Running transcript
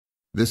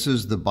This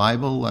is the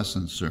Bible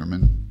Lesson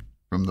Sermon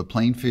from the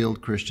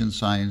Plainfield Christian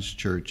Science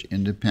Church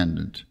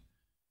Independent,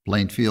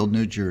 Plainfield,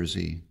 New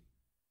Jersey,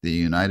 the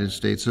United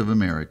States of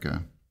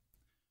America,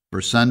 for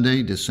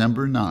Sunday,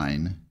 December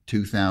 9,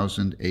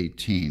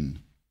 2018.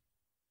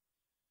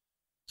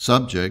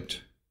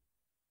 Subject: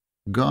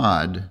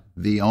 God,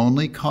 the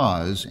only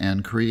cause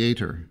and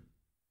creator.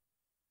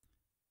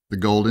 The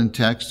golden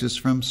text is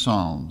from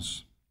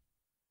Psalms.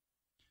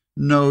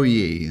 Know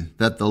ye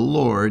that the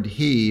Lord,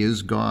 He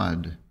is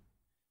God.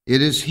 It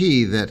is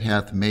He that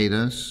hath made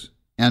us,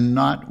 and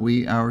not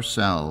we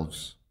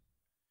ourselves.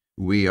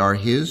 We are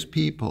His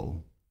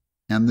people,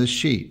 and the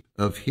sheep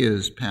of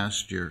His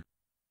pasture.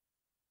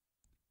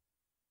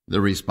 The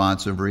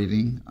responsive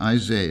reading,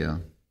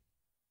 Isaiah.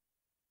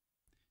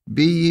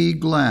 Be ye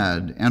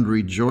glad, and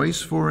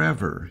rejoice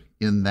forever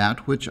in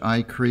that which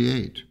I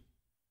create.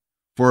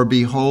 For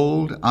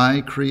behold,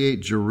 I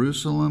create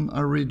Jerusalem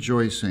a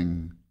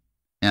rejoicing,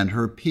 and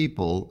her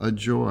people a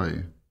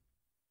joy.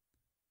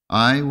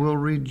 I will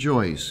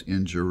rejoice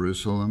in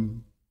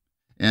Jerusalem,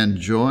 and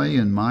joy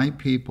in my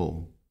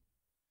people,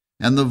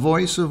 and the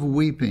voice of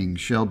weeping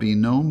shall be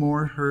no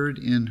more heard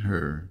in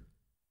her,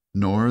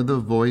 nor the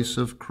voice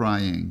of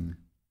crying.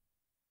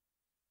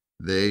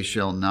 They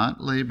shall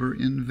not labor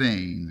in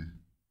vain,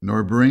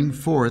 nor bring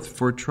forth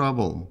for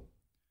trouble,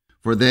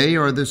 for they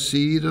are the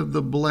seed of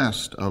the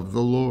blessed of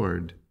the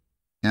Lord,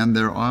 and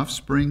their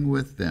offspring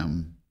with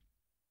them.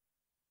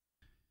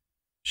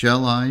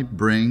 Shall I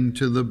bring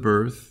to the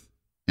birth,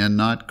 and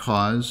not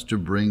cause to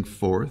bring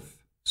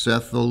forth,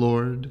 saith the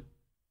Lord?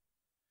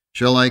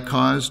 Shall I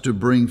cause to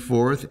bring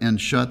forth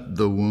and shut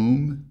the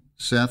womb,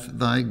 saith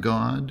thy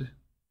God?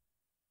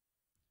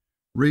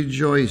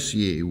 Rejoice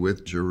ye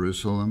with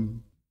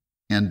Jerusalem,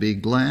 and be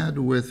glad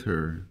with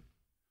her,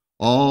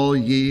 all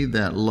ye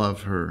that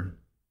love her.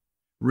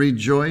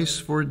 Rejoice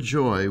for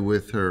joy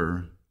with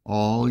her,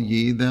 all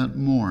ye that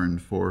mourn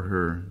for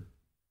her.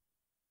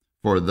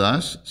 For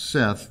thus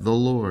saith the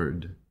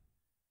Lord,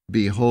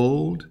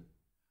 Behold,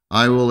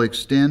 I will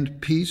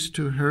extend peace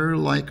to her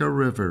like a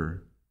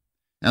river,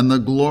 and the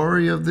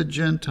glory of the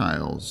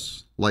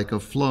Gentiles like a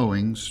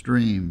flowing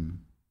stream.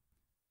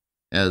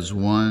 As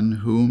one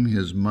whom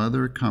his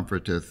mother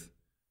comforteth,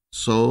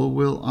 so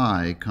will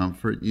I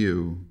comfort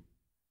you,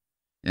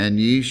 and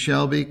ye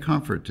shall be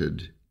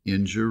comforted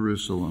in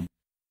Jerusalem.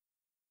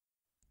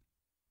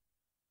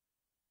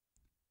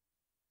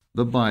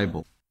 The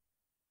Bible.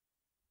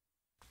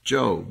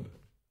 Job.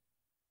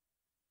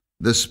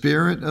 The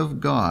Spirit of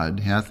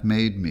God hath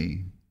made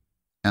me,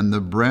 and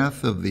the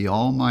breath of the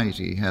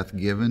Almighty hath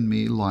given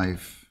me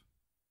life.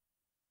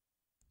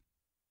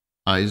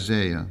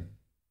 Isaiah.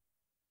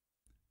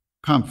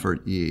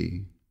 Comfort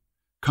ye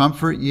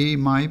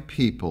my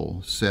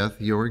people,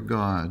 saith your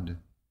God.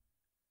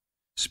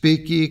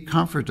 Speak ye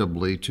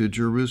comfortably to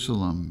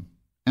Jerusalem,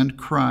 and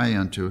cry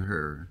unto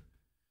her,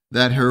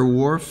 that her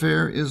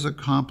warfare is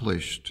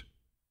accomplished,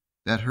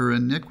 that her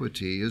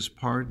iniquity is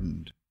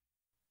pardoned.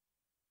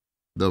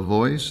 The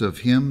voice of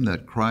him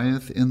that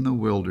crieth in the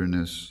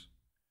wilderness,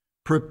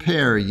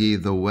 Prepare ye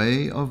the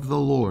way of the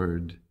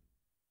Lord.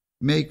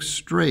 Make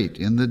straight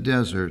in the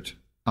desert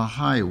a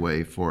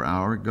highway for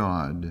our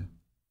God.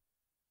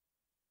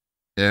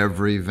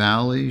 Every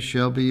valley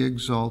shall be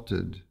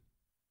exalted,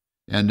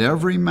 and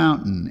every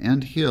mountain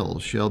and hill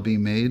shall be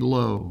made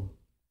low,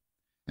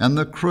 and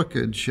the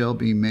crooked shall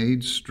be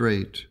made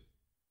straight,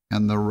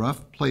 and the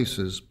rough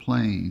places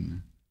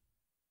plain.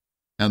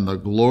 And the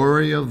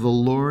glory of the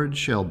Lord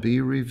shall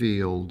be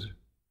revealed,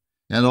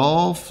 and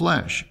all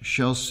flesh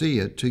shall see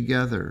it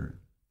together,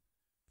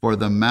 for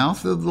the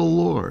mouth of the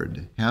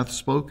Lord hath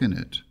spoken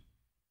it.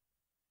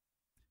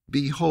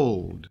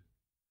 Behold,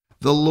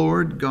 the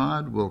Lord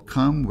God will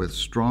come with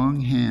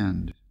strong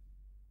hand,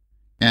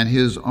 and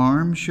his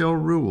arm shall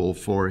rule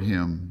for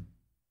him.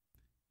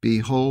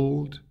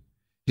 Behold,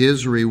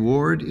 his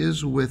reward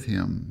is with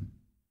him,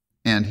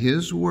 and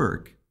his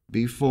work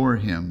before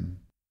him.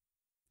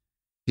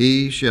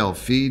 He shall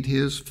feed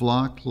his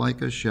flock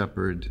like a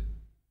shepherd.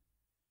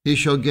 He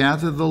shall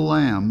gather the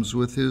lambs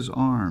with his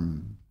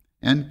arm,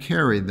 and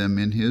carry them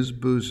in his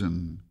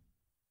bosom,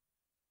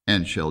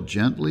 and shall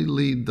gently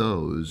lead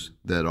those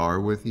that are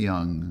with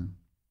young.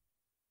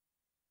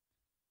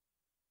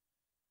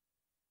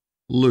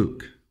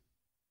 Luke.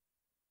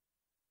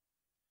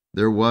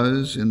 There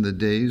was in the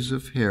days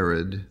of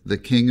Herod, the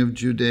king of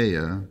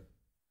Judea,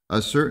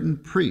 a certain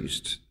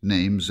priest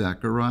named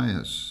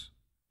Zacharias,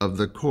 of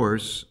the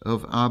course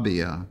of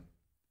Abia,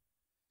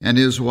 and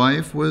his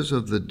wife was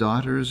of the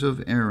daughters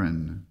of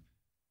Aaron,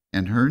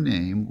 and her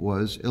name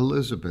was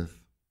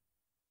Elizabeth.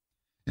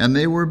 And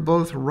they were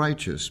both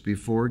righteous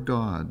before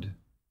God,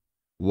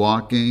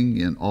 walking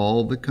in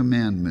all the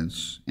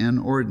commandments and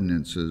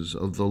ordinances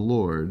of the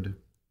Lord,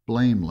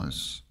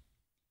 blameless.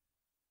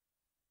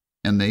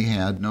 And they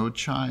had no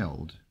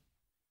child,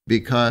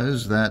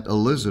 because that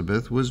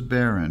Elizabeth was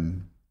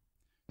barren,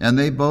 and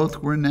they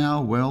both were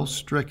now well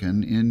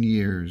stricken in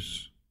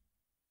years.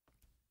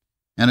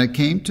 And it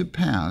came to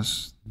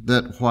pass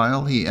that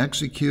while he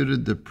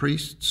executed the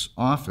priest's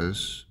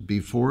office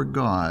before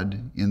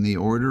God in the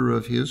order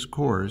of his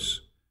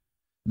course,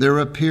 there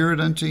appeared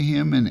unto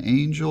him an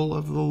angel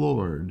of the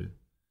Lord,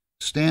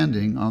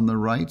 standing on the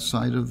right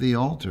side of the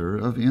altar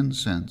of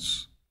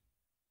incense.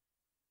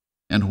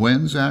 And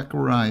when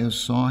Zacharias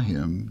saw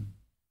him,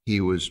 he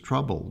was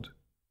troubled,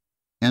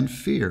 and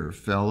fear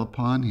fell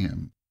upon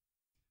him.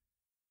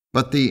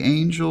 But the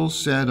angel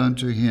said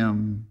unto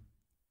him,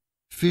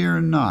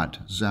 Fear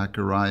not,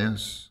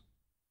 Zacharias,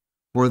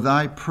 for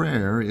thy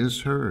prayer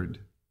is heard,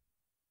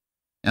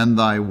 and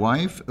thy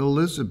wife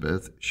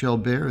Elizabeth shall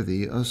bear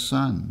thee a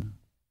son,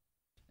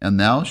 and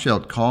thou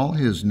shalt call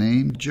his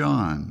name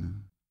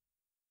John.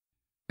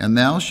 And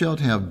thou shalt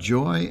have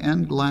joy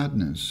and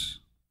gladness,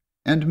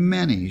 and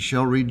many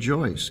shall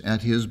rejoice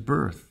at his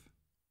birth.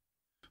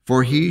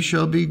 For he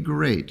shall be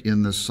great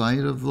in the sight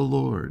of the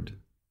Lord,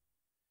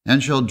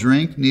 and shall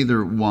drink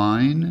neither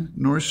wine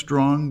nor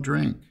strong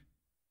drink.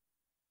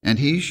 And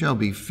he shall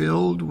be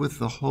filled with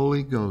the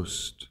Holy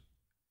Ghost,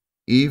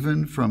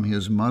 even from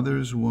his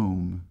mother's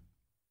womb.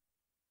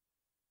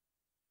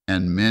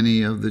 And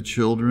many of the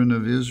children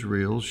of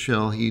Israel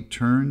shall he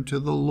turn to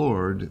the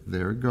Lord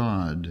their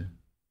God.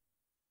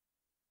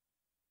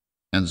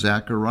 And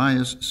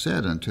Zacharias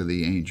said unto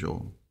the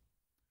angel,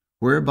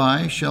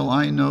 Whereby shall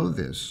I know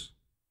this?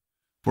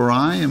 For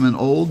I am an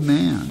old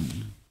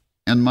man,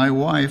 and my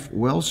wife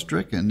well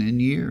stricken in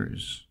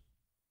years.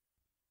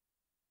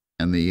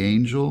 And the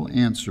angel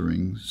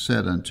answering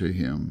said unto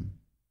him,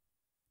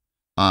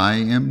 I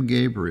am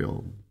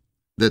Gabriel,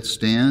 that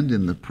stand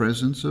in the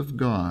presence of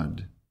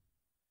God,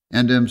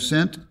 and am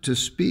sent to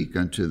speak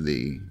unto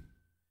thee,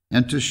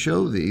 and to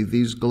show thee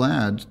these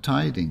glad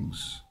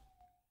tidings.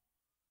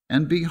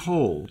 And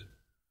behold,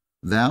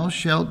 thou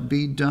shalt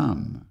be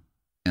dumb,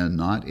 and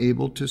not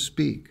able to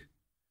speak,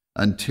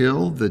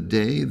 until the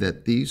day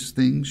that these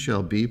things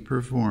shall be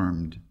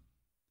performed,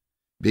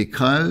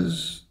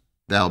 because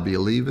thou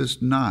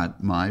believest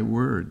not my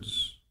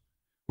words,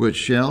 which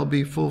shall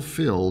be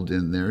fulfilled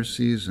in their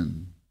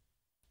season.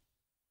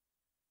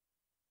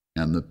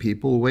 And the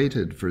people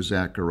waited for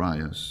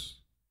Zacharias,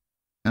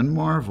 and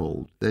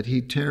marveled that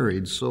he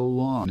tarried so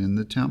long in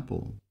the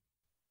temple.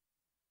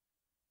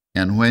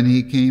 And when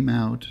he came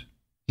out,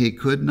 he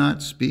could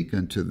not speak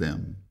unto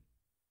them.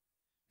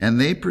 And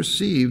they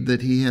perceived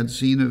that he had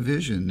seen a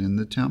vision in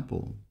the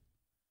temple,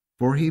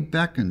 for he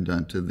beckoned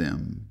unto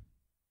them,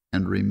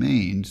 and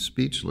remained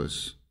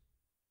speechless.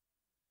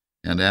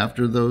 And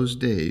after those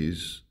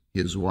days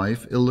his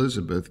wife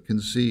Elizabeth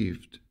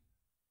conceived.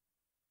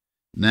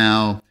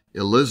 Now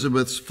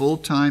Elizabeth's full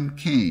time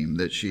came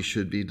that she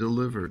should be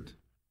delivered,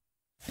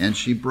 and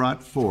she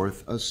brought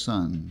forth a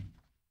son.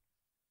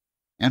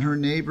 And her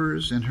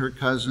neighbors and her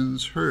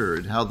cousins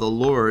heard how the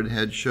Lord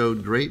had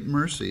showed great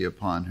mercy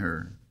upon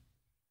her,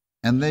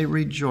 and they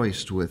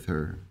rejoiced with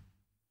her.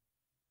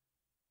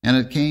 And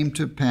it came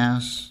to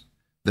pass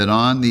that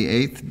on the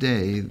 8th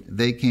day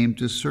they came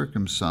to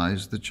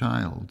circumcise the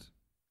child.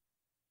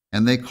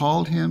 And they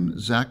called him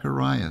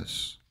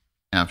Zacharias,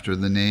 after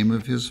the name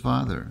of his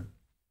father.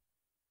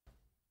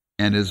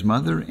 And his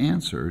mother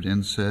answered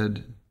and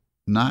said,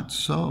 Not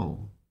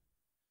so,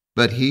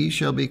 but he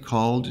shall be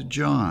called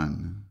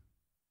John.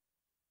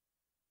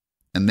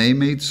 And they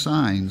made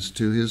signs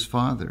to his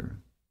father,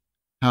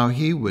 how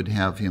he would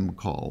have him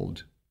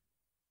called.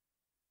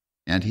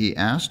 And he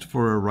asked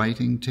for a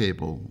writing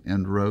table,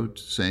 and wrote,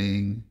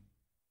 saying,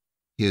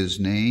 His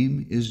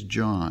name is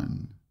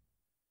John.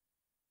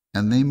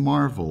 And they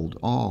marveled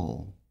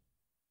all.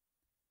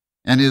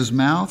 And his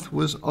mouth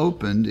was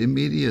opened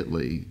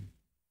immediately,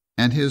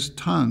 and his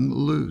tongue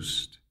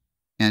loosed,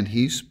 and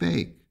he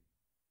spake,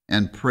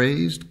 and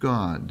praised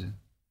God.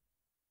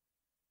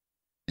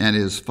 And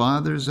his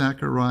father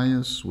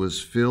Zacharias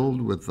was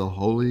filled with the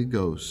Holy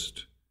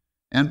Ghost,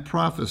 and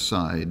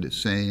prophesied,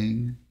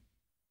 saying,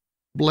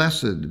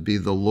 Blessed be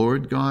the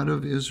Lord God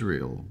of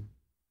Israel,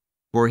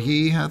 for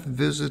he hath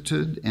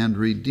visited and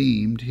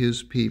redeemed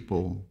his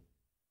people,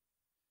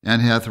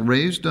 and hath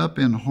raised up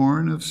an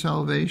horn of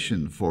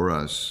salvation for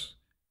us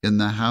in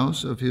the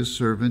house of his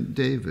servant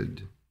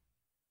David,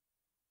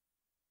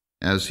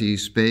 as he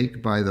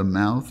spake by the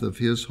mouth of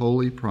his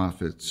holy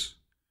prophets,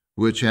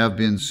 which have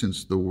been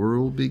since the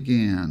world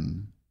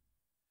began,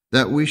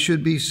 that we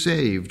should be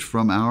saved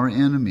from our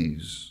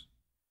enemies,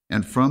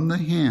 and from the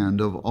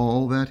hand of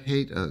all that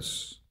hate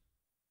us,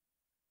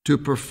 to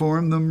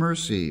perform the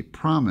mercy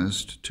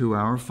promised to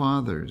our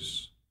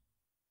fathers,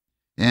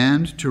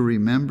 and to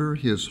remember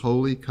his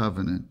holy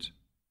covenant,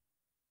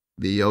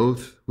 the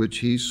oath which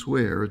he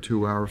sware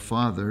to our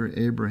father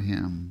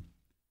Abraham,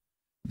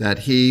 that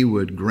he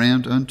would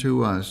grant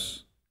unto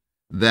us,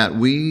 that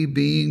we,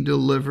 being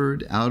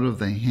delivered out of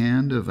the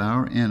hand of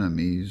our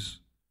enemies,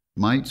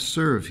 might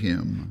serve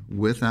him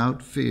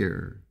without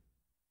fear,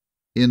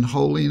 in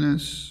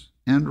holiness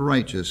and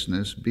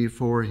righteousness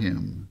before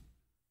him,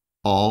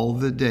 all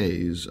the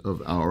days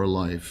of our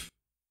life.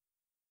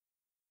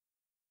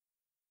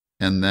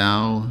 And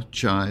thou,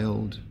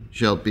 child,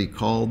 shalt be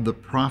called the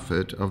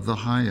prophet of the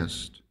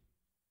Highest,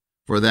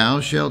 For thou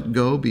shalt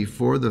go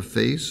before the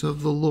face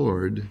of the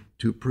Lord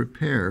to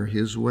prepare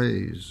his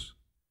ways,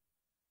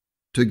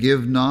 to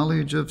give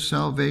knowledge of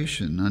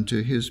salvation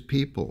unto his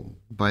people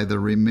by the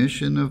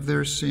remission of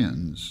their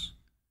sins,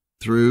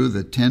 through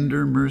the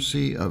tender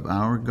mercy of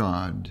our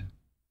God,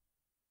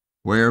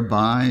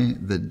 whereby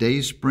the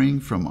dayspring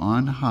from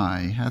on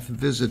high hath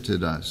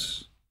visited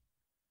us,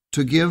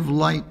 to give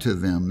light to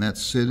them that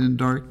sit in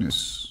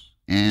darkness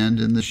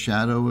and in the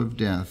shadow of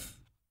death,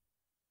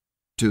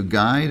 to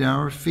guide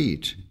our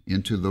feet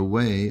into the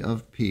way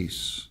of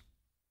peace.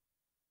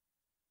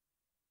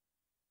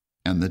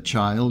 And the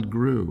child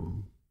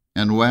grew,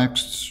 and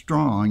waxed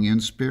strong in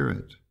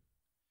spirit,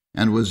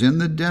 and was in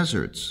the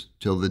deserts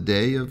till the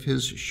day of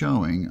his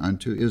showing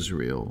unto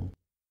Israel.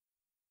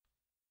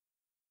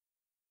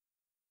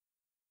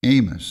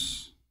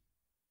 Amos.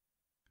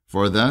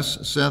 For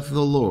thus saith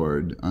the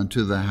Lord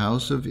unto the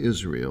house of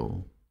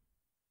Israel,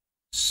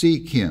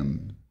 Seek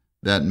him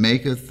that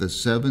maketh the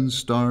 7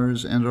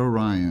 stars and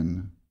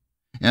Orion,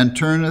 and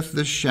turneth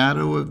the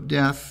shadow of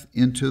death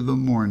into the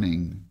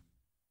morning,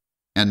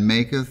 and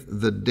maketh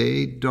the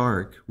day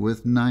dark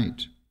with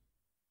night,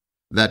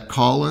 that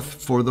calleth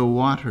for the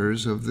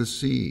waters of the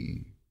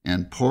sea,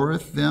 and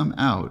poureth them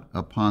out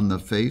upon the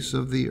face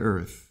of the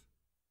earth.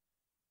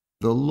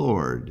 The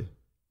Lord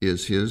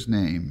is his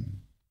name.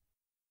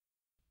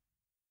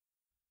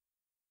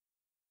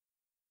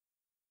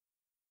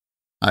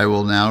 I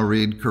will now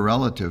read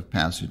correlative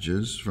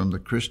passages from the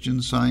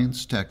Christian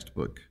Science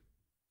textbook,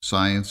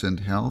 Science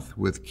and Health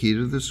with Key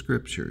to the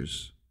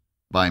Scriptures,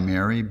 by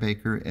Mary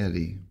Baker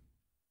Eddy.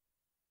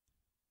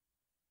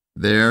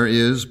 There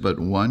is but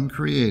one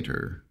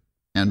Creator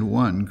and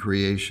one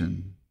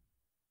creation.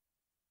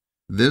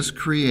 This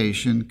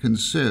creation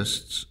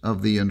consists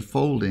of the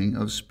unfolding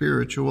of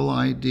spiritual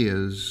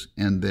ideas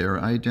and their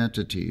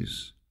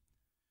identities,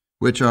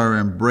 which are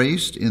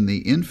embraced in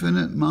the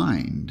infinite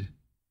mind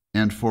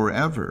and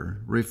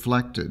forever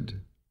reflected.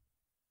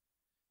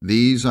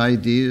 These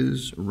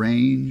ideas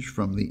range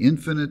from the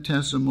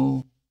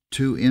infinitesimal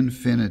to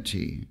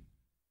infinity,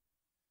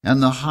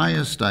 and the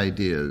highest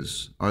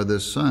ideas are the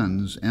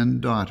sons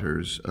and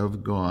daughters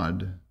of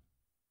God.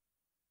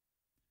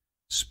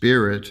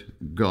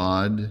 Spirit,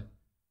 God,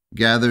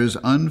 gathers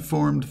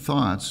unformed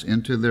thoughts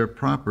into their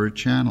proper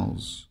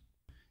channels,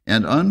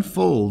 and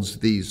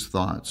unfolds these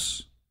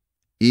thoughts,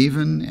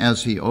 even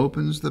as he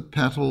opens the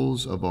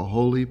petals of a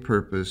holy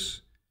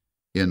purpose,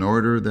 in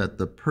order that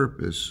the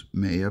purpose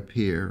may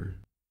appear.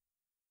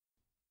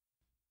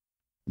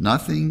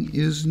 Nothing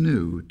is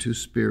new to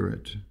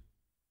spirit.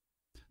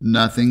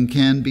 Nothing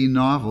can be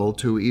novel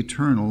to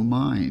eternal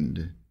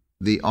mind,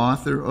 the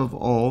author of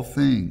all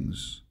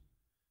things,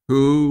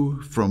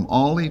 who from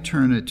all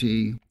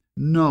eternity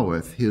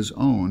knoweth his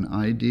own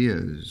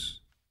ideas.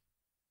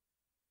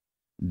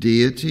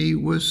 Deity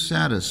was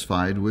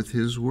satisfied with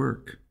his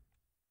work.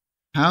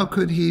 How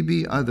could he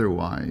be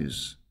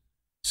otherwise,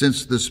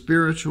 since the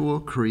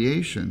spiritual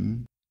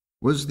creation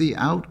was the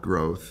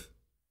outgrowth,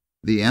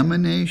 the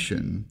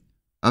emanation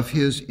of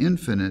his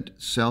infinite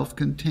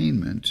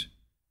self-containment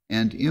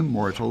and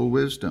immortal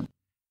wisdom?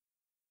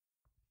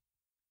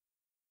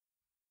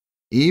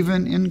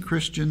 Even in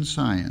Christian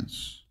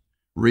Science,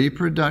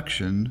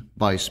 reproduction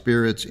by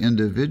Spirit's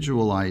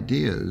individual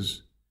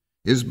ideas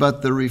is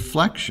but the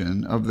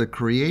reflection of the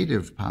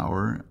creative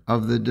power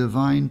of the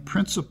divine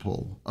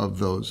principle of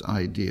those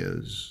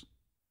ideas.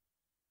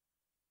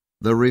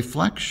 The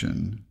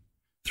reflection,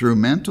 through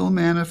mental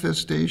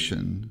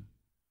manifestation,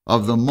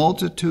 of the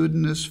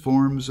multitudinous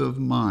forms of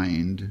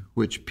mind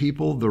which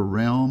people the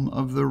realm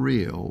of the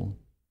real,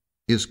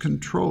 is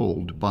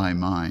controlled by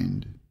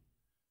mind,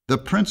 the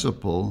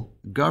principle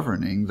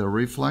governing the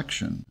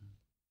reflection.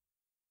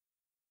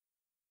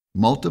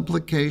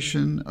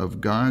 Multiplication of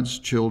God's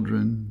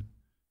children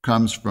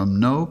comes from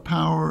no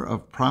power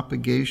of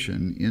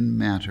propagation in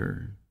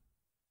matter.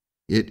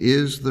 It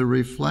is the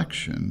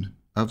reflection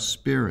of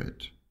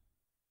spirit.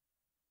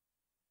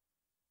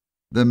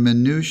 The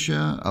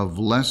minutiae of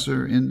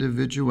lesser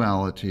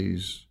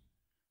individualities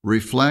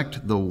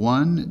reflect the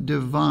one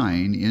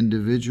divine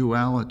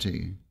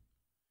individuality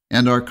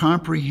and are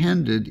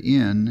comprehended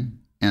in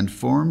and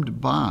formed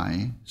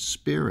by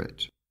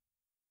spirit,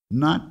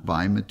 not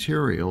by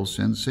material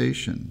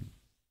sensation.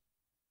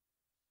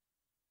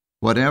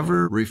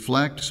 Whatever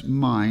reflects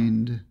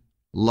mind,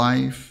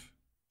 life,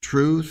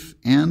 truth,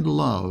 and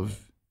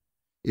love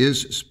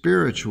is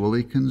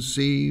spiritually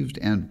conceived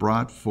and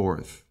brought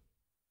forth.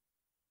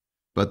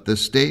 But the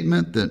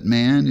statement that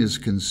man is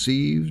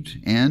conceived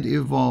and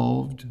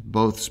evolved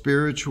both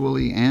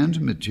spiritually and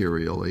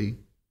materially,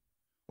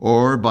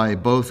 or by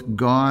both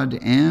God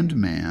and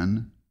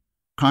man,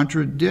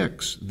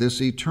 contradicts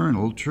this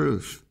eternal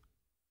truth.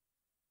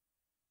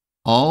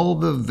 All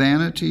the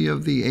vanity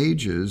of the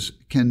ages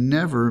can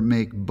never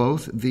make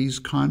both these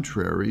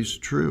contraries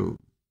true.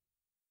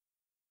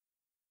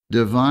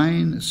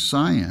 Divine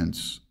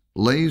science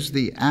lays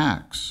the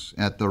axe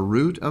at the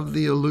root of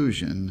the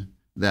illusion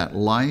that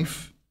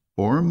life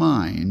or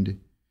mind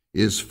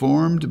is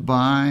formed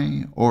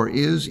by or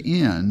is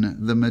in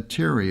the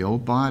material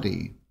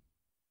body,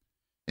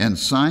 and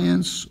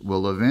science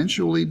will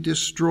eventually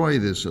destroy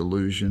this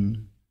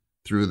illusion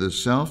through the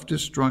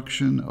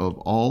self-destruction of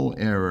all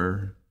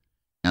error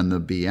and the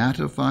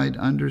beatified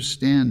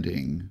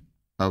understanding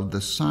of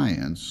the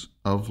science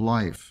of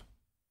life.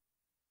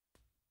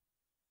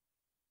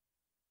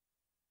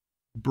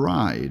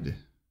 Bride,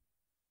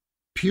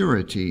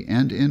 purity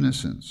and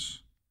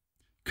innocence,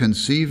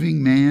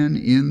 conceiving man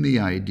in the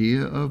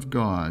idea of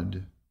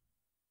God,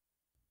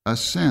 a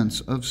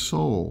sense of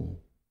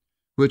soul,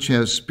 which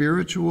has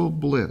spiritual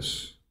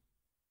bliss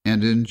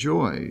and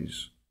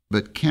enjoys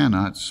but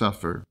cannot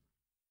suffer.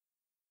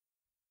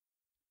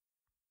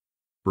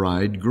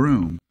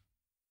 Bridegroom,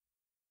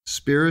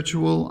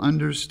 spiritual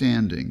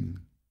understanding,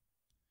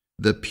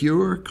 the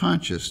pure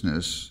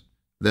consciousness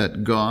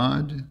that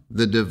God,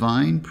 the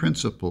divine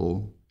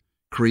principle,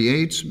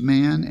 creates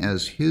man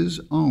as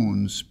his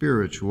own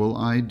spiritual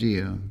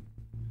idea,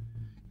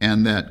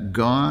 and that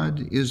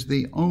God is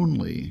the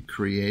only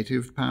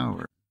creative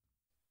power.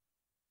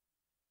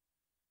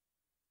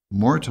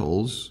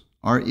 Mortals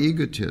are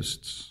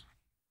egotists.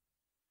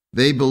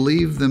 They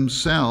believe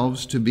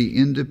themselves to be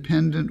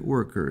independent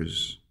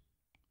workers,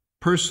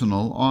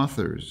 personal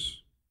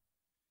authors,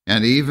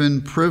 and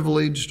even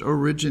privileged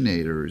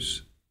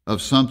originators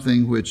of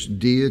something which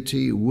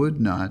deity would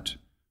not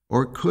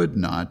or could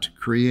not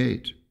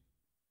create.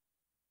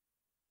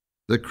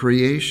 The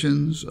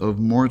creations of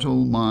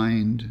mortal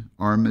mind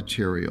are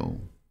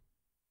material.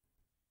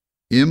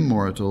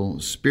 Immortal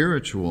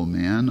spiritual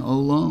man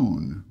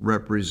alone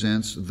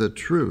represents the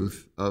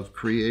truth of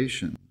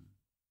creation.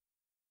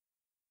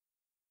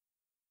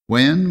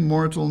 When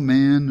mortal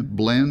man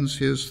blends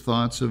his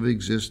thoughts of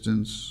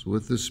existence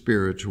with the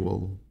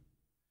spiritual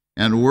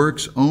and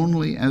works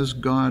only as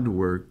God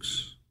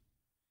works,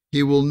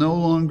 he will no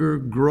longer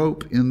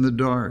grope in the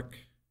dark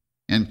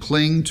and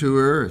cling to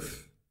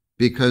earth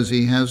because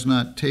he has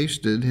not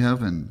tasted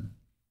heaven.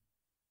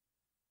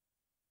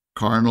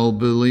 Carnal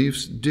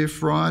beliefs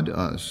defraud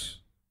us.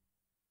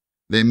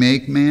 They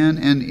make man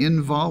an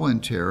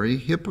involuntary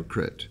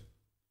hypocrite,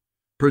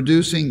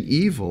 producing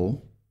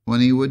evil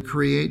when he would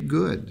create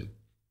good,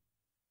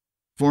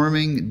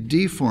 forming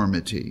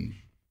deformity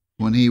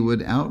when he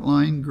would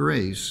outline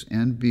grace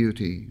and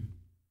beauty,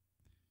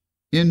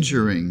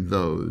 injuring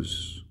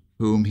those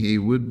whom he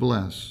would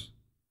bless.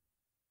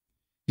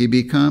 He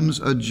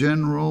becomes a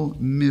general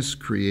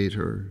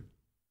miscreator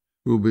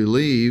who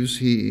believes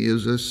he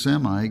is a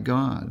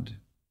semi-God.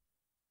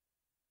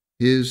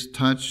 His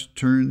touch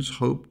turns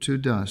hope to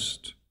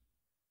dust,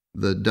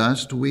 the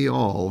dust we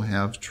all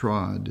have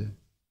trod.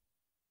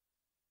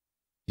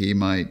 He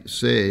might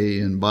say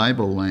in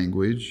Bible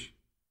language,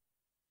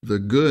 "The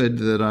good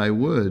that I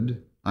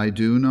would, I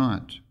do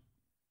not,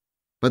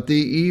 but the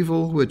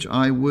evil which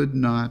I would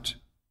not,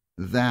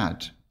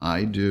 that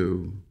I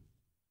do."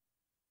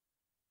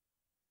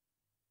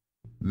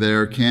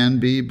 There can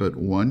be but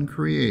one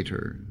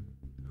Creator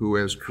who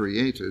has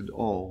created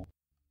all.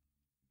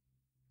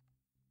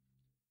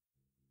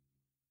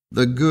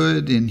 The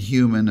good in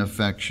human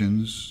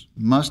affections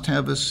must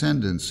have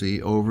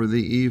ascendancy over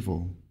the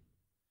evil,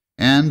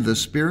 and the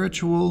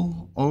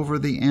spiritual over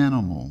the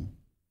animal,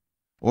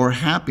 or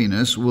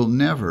happiness will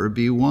never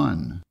be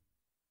won.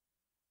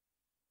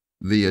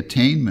 The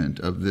attainment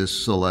of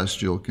this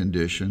celestial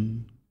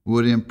condition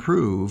would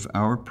improve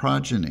our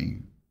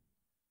progeny,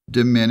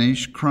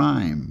 diminish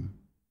crime,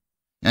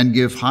 and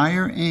give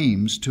higher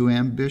aims to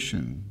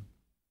ambition.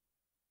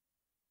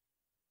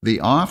 The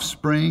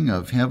offspring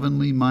of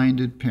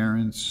heavenly-minded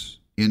parents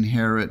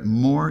inherit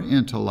more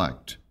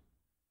intellect,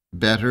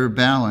 better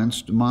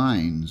balanced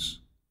minds,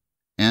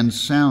 and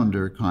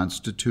sounder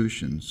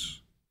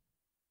constitutions.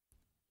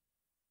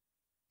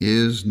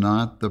 Is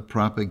not the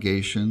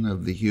propagation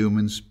of the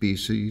human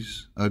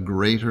species a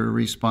greater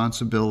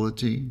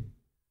responsibility,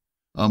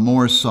 a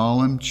more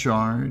solemn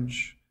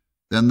charge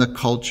than the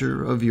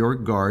culture of your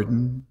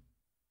garden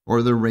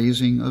or the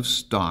raising of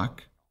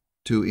stock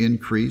to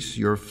increase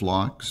your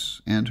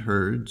flocks and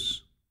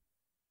herds?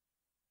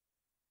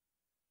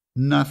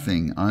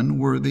 Nothing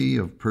unworthy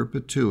of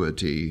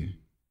perpetuity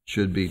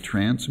should be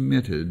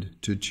transmitted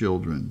to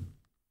children.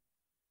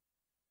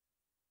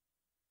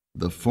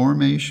 The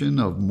formation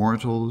of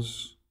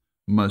mortals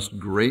must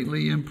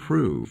greatly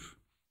improve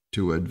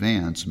to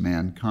advance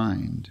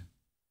mankind.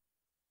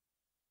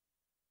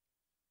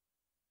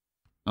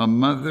 A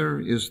mother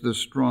is the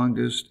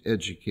strongest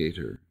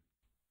educator,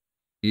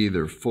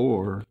 either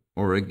for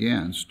or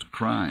against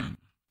crime.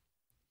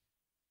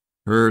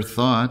 Her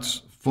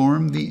thoughts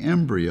form the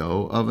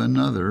embryo of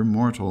another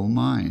mortal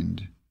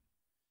mind,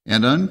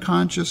 and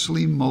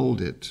unconsciously mold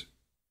it,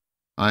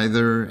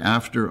 either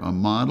after a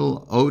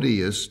model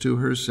odious to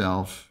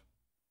herself,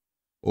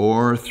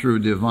 or through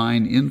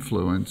divine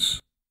influence,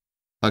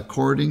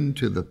 according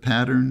to the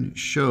pattern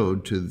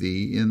showed to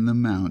thee in the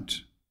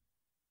mount.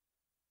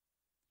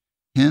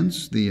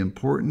 Hence the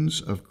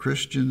importance of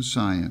Christian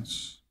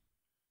Science,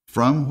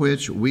 from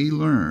which we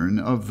learn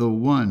of the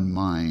one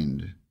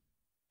mind,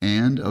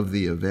 and of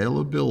the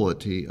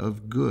availability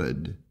of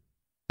good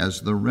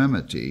as the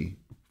remedy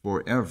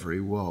for every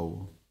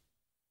woe.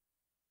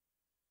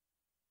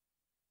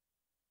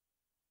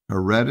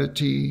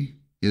 Heredity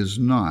is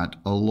not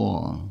a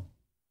law.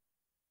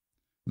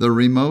 The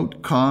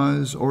remote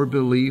cause or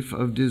belief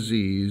of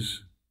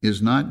disease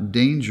is not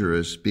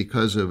dangerous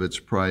because of its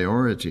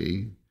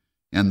priority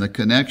and the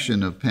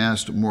connection of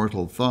past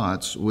mortal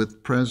thoughts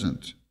with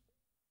present.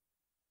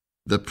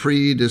 The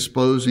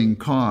predisposing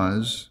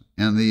cause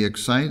and the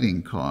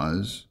exciting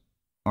cause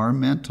are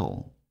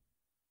mental.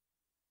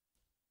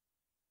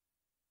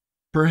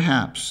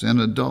 Perhaps an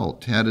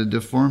adult had a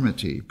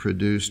deformity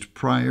produced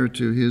prior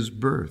to his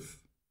birth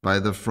by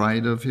the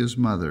fright of his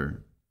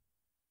mother.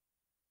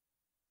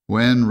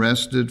 When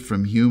wrested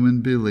from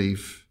human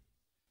belief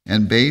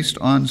and based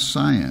on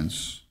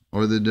science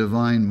or the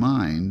divine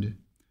mind,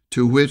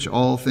 to which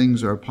all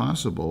things are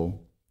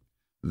possible,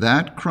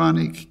 that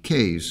chronic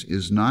case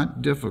is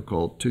not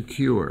difficult to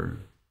cure.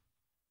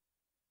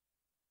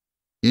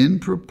 In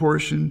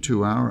proportion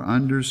to our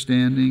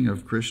understanding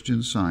of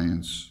Christian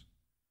Science,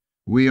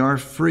 we are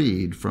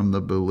freed from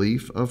the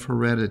belief of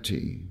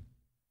heredity,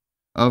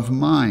 of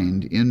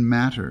mind in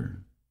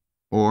matter,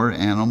 or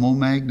animal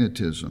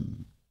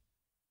magnetism,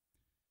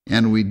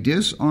 and we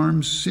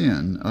disarm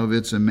sin of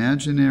its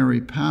imaginary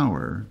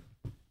power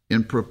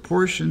in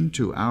proportion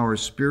to our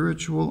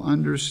spiritual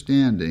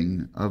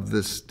understanding of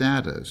the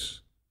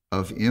status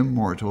of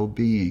immortal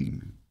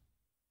being.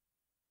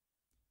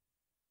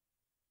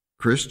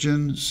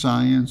 Christian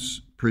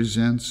Science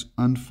presents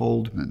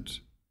unfoldment,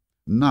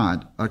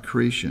 not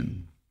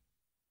accretion.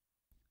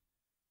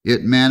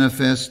 It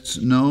manifests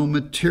no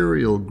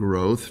material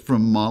growth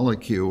from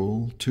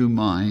molecule to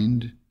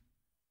mind,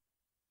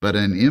 but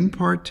an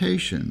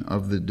impartation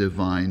of the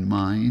divine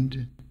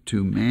mind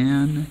to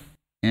man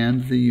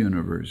and the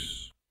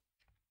universe.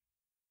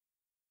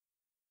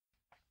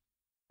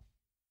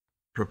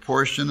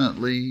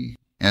 Proportionately,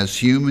 as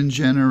human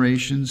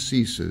generation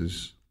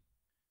ceases,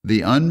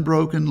 the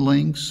unbroken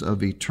links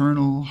of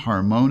eternal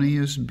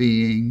harmonious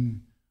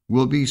being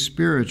will be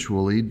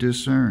spiritually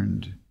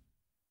discerned.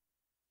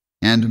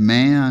 And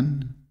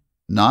man,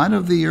 not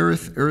of the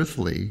earth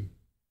earthly,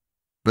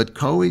 but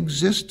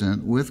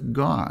coexistent with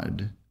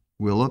God,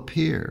 will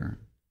appear.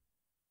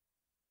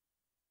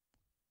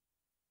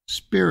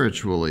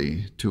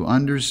 Spiritually, to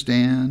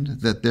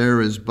understand that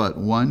there is but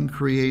one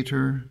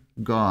Creator,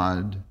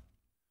 God,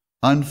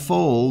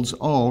 unfolds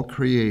all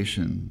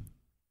creation,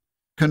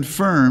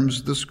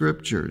 confirms the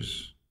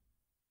Scriptures,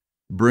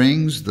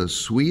 brings the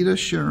sweet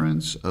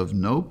assurance of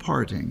no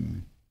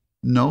parting,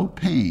 no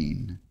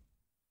pain,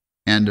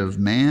 and of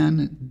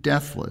man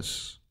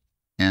deathless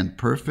and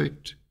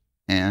perfect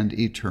and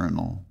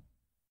eternal.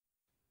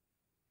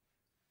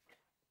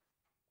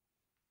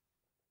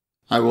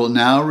 I will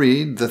now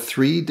read the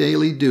 3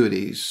 daily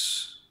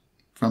duties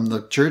from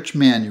the church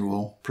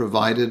manual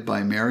provided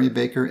by Mary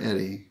Baker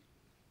Eddy.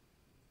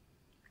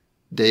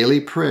 Daily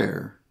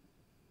prayer.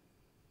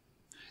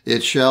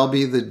 It shall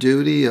be the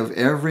duty of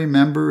every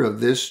member of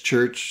this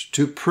church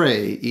to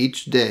pray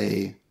each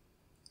day,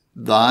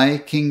 Thy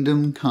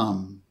kingdom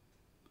come.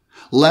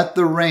 Let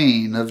the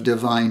reign of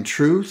divine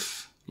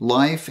truth,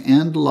 life,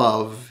 and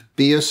love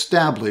be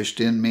established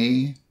in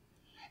me,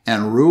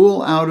 and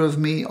rule out of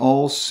me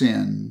all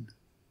sin.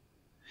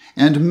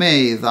 And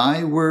may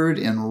thy word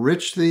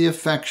enrich the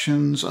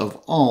affections of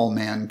all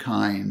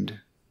mankind,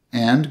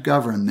 and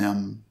govern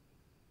them.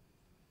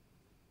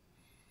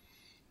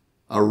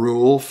 A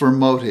rule for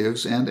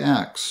motives and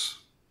acts.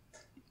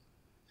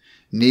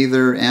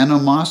 Neither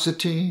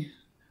animosity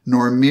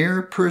nor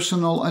mere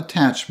personal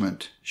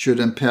attachment should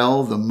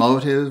impel the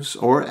motives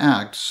or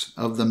acts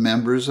of the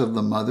members of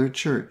the Mother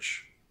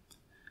Church.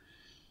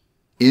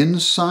 In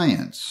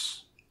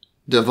science,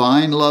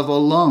 divine love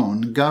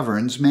alone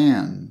governs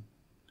man,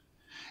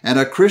 and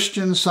a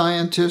Christian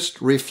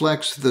Scientist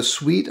reflects the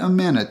sweet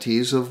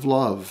amenities of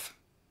love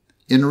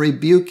in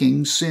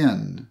rebuking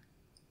sin,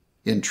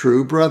 in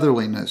true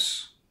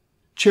brotherliness,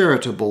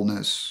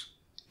 charitableness,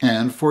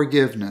 and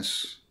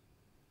forgiveness.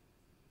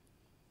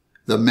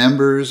 The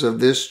members of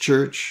this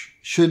church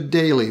should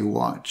daily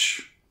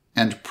watch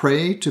and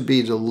pray to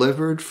be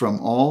delivered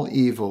from all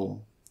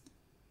evil,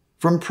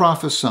 from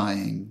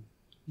prophesying,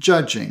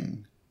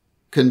 judging,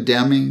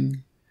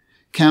 condemning,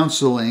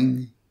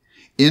 counseling,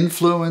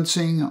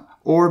 influencing,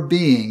 or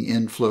being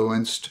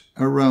influenced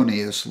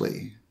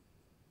erroneously.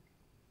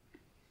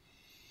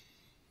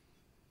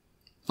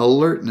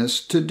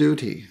 Alertness to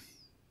duty.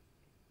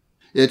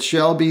 It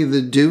shall be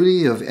the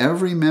duty of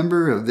every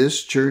member of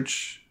this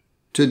church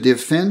to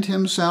defend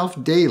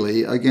himself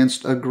daily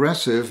against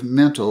aggressive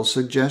mental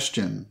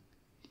suggestion,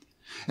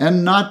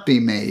 and not be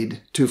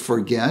made to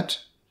forget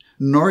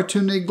nor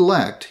to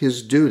neglect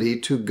his duty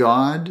to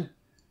God,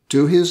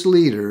 to his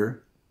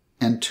leader,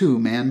 and to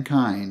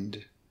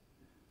mankind.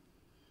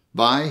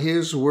 By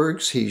his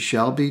works he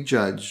shall be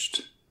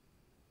judged,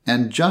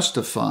 and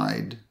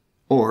justified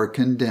or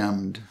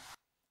condemned.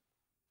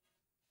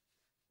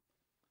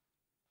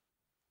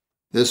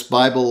 This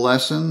Bible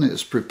lesson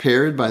is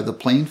prepared by the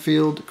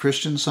Plainfield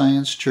Christian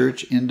Science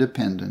Church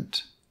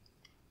Independent.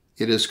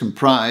 It is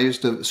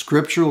comprised of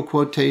scriptural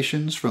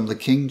quotations from the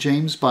King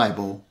James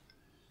Bible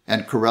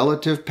and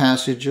correlative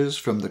passages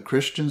from the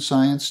Christian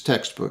Science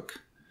textbook,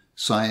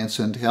 Science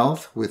and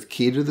Health with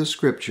Key to the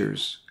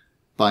Scriptures,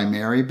 by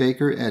Mary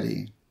Baker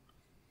Eddy.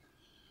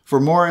 For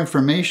more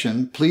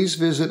information, please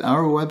visit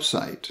our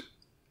website,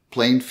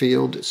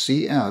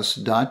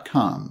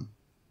 plainfieldcs.com.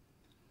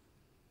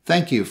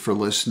 Thank you for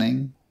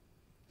listening,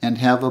 and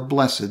have a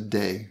blessed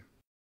day.